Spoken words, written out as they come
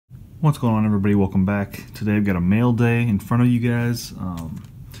What's going on, everybody? Welcome back. Today I've got a mail day in front of you guys.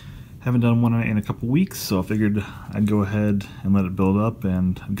 Haven't done one in a couple weeks, so I figured I'd go ahead and let it build up,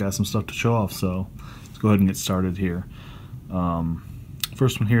 and I've got some stuff to show off, so let's go ahead and get started here.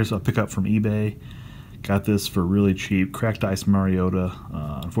 First one here is a pickup from eBay. Got this for really cheap. Cracked Ice Mariota.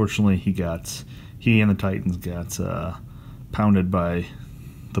 Unfortunately, he and the Titans got pounded by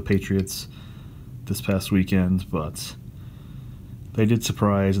the Patriots this past weekend, but they did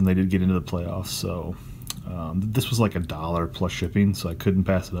surprise and they did get into the playoffs. So this was like $1 plus shipping, so I couldn't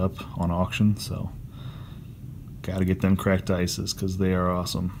pass it up on auction. So got to get them cracked ices because they are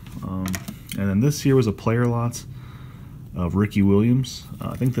awesome. And then this here was a player lot of Ricky Williams.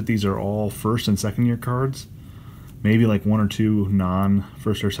 I think that these are all first and second year cards. Maybe like one or two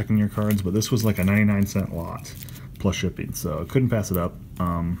non-first or second year cards, but this was like a 99-cent lot plus shipping, so I couldn't pass it up.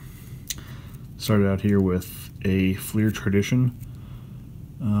 Started out here with a Fleer Tradition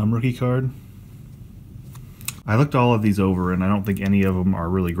rookie card. I looked all of these over, and I don't think any of them are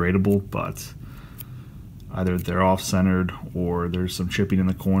really gradable, but either they're off-centered or there's some chipping in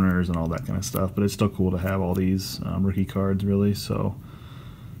the corners and all that kind of stuff. But it's still cool to have all these rookie cards, really. So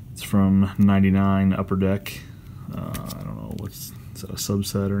it's from 99 Upper Deck. I don't know, is that a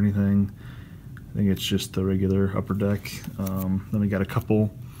subset or anything? I think it's just the regular Upper Deck. Then we got a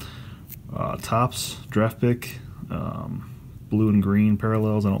couple Topps draft pick, blue and green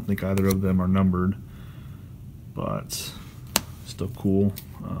parallels. I don't think either of them are numbered, but still cool.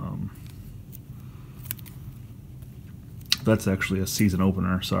 That's actually a season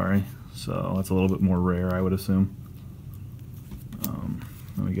opener, sorry. So that's a little bit more rare, I would assume.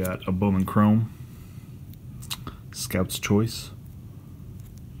 Then we got a Bowman Chrome, Scout's Choice.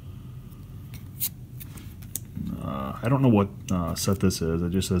 I don't know what set this is. It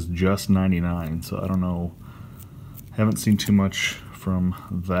just says just 99, so I don't know. Haven't seen too much from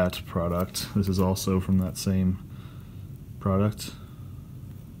that product. This is also from that same product,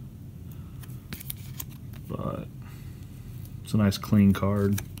 but it's a nice clean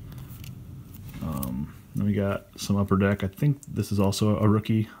card. Then we got some Upper Deck. I think this is also a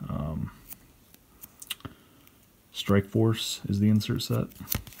rookie. Strike Force is the insert set.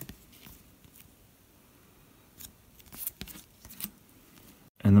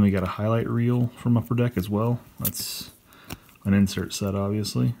 And then we got a highlight reel from Upper Deck as well. That's an insert set,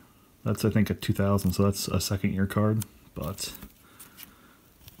 obviously. That's, I think, a 2000, so that's a second year card. And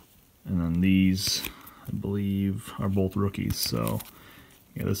then these, I believe, are both rookies. So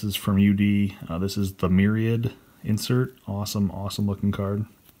yeah, this is from UD. This is the Myriad insert. Awesome, awesome looking card.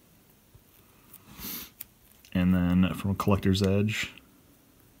 And then from Collector's Edge,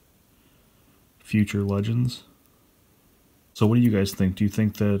 Future Legends. So what do you guys think? Do you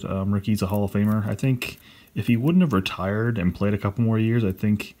think that Ricky's a Hall of Famer? I think if he wouldn't have retired and played a couple more years, I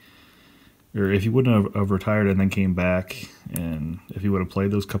think, or if he wouldn't have retired and then came back, and if he would have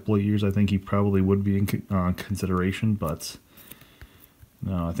played those couple of years, I think he probably would be in consideration. But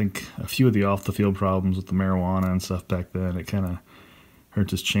no, I think a few of the off-the-field problems with the marijuana and stuff back then, it kind of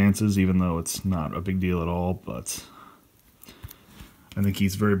hurt his chances, even though it's not a big deal at all. But I think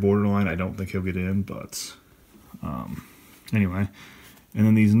he's very borderline. I don't think he'll get in, but anyway. And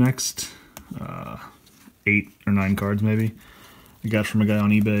then these next 8 or 9 cards, maybe, I got from a guy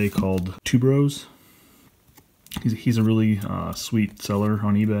on eBay called Two Bros. He's a really sweet seller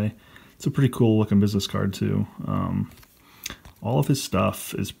on eBay. It's a pretty cool looking business card too. All of his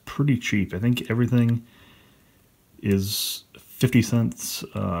stuff is pretty cheap. I think everything is 50 cents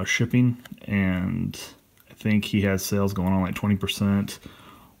shipping, and I think he has sales going on like 20%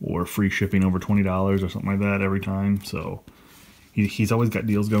 or free shipping over $20 or something like that every time. So he's always got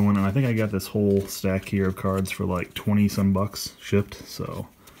deals going, and I think I got this whole stack here of cards for like 20-some bucks shipped. So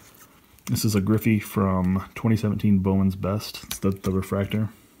this is a Griffey from 2017 Bowman's Best. It's the refractor.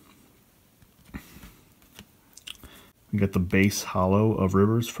 We got the base hollow of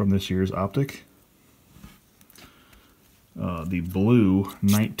Rivers from this year's Optic. The blue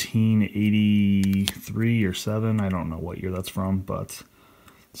 1983 or 7, I don't know what year that's from, but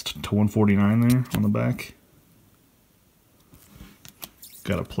it's to 149 there on the back.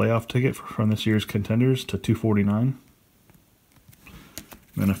 Got a playoff ticket from this year's Contenders to 249.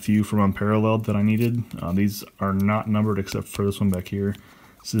 Then a few from Unparalleled that I needed. These are not numbered except for this one back here.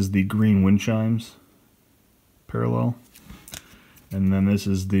 This is the green wind chimes parallel. And then this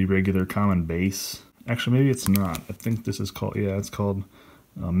is the regular common base. Actually, maybe it's not. I think this is called, yeah, it's called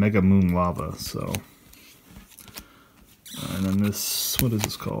Mega Moon Lava. So, and then this, what is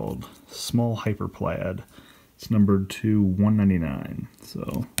this called? Small Hyper Plaid. It's numbered to 199.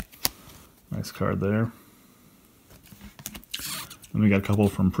 So, nice card there. Then we got a couple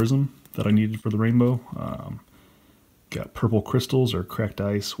from Prism that I needed for the rainbow. Got purple crystals or cracked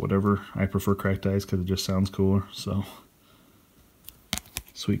ice, whatever. I prefer cracked ice because it just sounds cooler. So,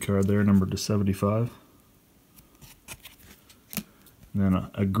 sweet card there, numbered to 75. And then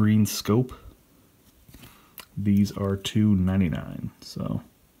a green scope. These are $2.99. So,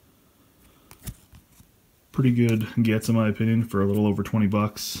 pretty good gets in my opinion for a little over 20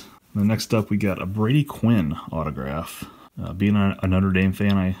 bucks. And then next up we got a Brady Quinn autograph. Being a Notre Dame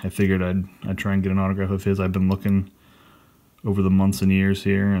fan, I figured I'd try and get an autograph of his. I've been looking over the months and years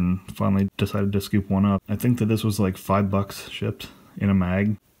here and finally decided to scoop one up. I think that this was like $5 shipped in a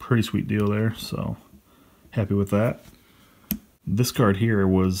mag. Pretty sweet deal there, so happy with that. This card here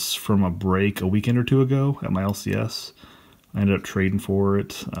was from a break a weekend or two ago at my LCS. I ended up trading for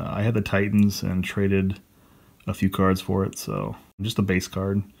it. I had the Titans and traded a few cards for it, so just a base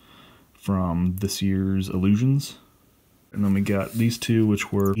card from this year's Illusions. And then we got these two,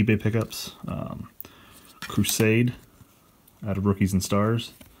 which were eBay pickups. Crusade out of Rookies and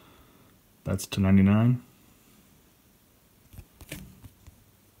Stars. That's $2.99.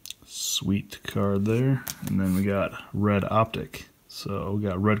 Sweet card there. And then we got Red Optic. So we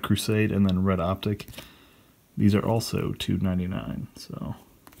got Red Crusade and then Red Optic. These are also $2.99. So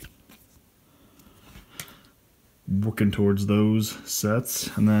working towards those sets.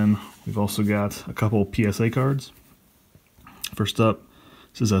 And then we've also got a couple PSA cards. First up,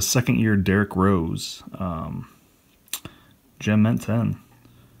 this is a second-year Derrick Rose, Gem Mint 10,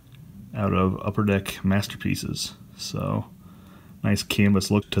 out of Upper Deck Masterpieces. So, nice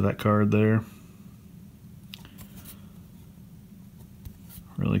canvas look to that card there.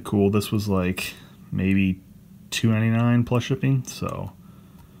 Really cool. This was like maybe $2.99 plus shipping, so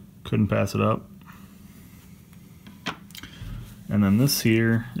couldn't pass it up. And then this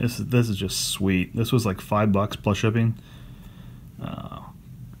here, this is just sweet. This was like $5 plus shipping.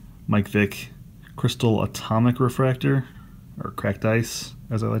 Mike Vick Crystal Atomic Refractor, or Cracked Ice,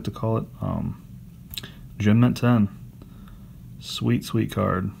 as I like to call it. Gem Mint 10. Sweet, sweet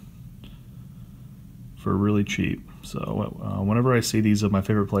card for really cheap. So whenever I see these of my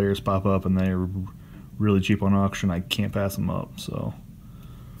favorite players pop up and they're really cheap on auction, I can't pass them up. So,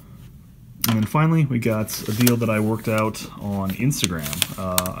 and then finally, we got a deal that I worked out on Instagram.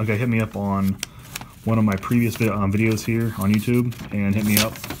 A guy hit me up on one of my previous videos here on YouTube and hit me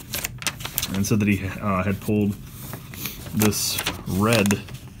up and said that he had pulled this red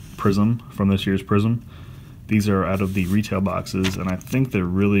Prism from this year's Prism. These are out of the retail boxes, and I think they're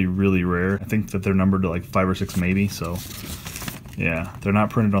really, really rare. I think that they're numbered to like 5 or 6 maybe, so yeah, they're not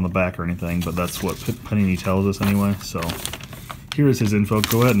printed on the back or anything, but that's what Panini tells us anyway. So here is his info.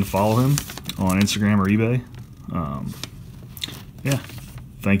 Go ahead and follow him on Instagram or eBay. Yeah,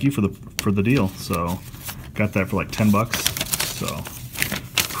 thank you for the deal. So got that for like 10 bucks. So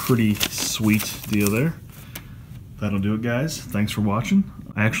pretty sweet deal there. That'll do it, guys. Thanks for watching.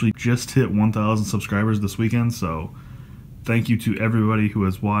 I actually just hit 1,000 subscribers this weekend, so thank you to everybody who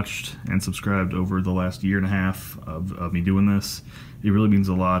has watched and subscribed over the last year and a half of me doing this. It really means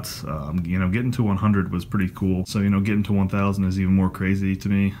a lot. You know, getting to 100 was pretty cool. So, you know, getting to 1,000 is even more crazy to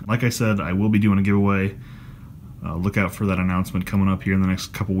me. Like I said, I will be doing a giveaway. Look out for that announcement coming up here in the next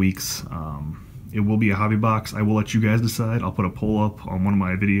couple weeks. It will be a hobby box. I will let you guys decide. I'll put a poll up on one of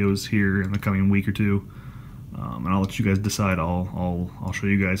my videos here in the coming week or two. And I'll let you guys decide. I'll show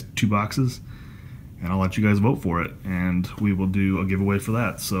you guys 2 boxes, and I'll let you guys vote for it, and we will do a giveaway for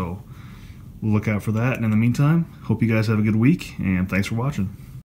that. So look out for that. And in the meantime, hope you guys have a good week, and thanks for watching.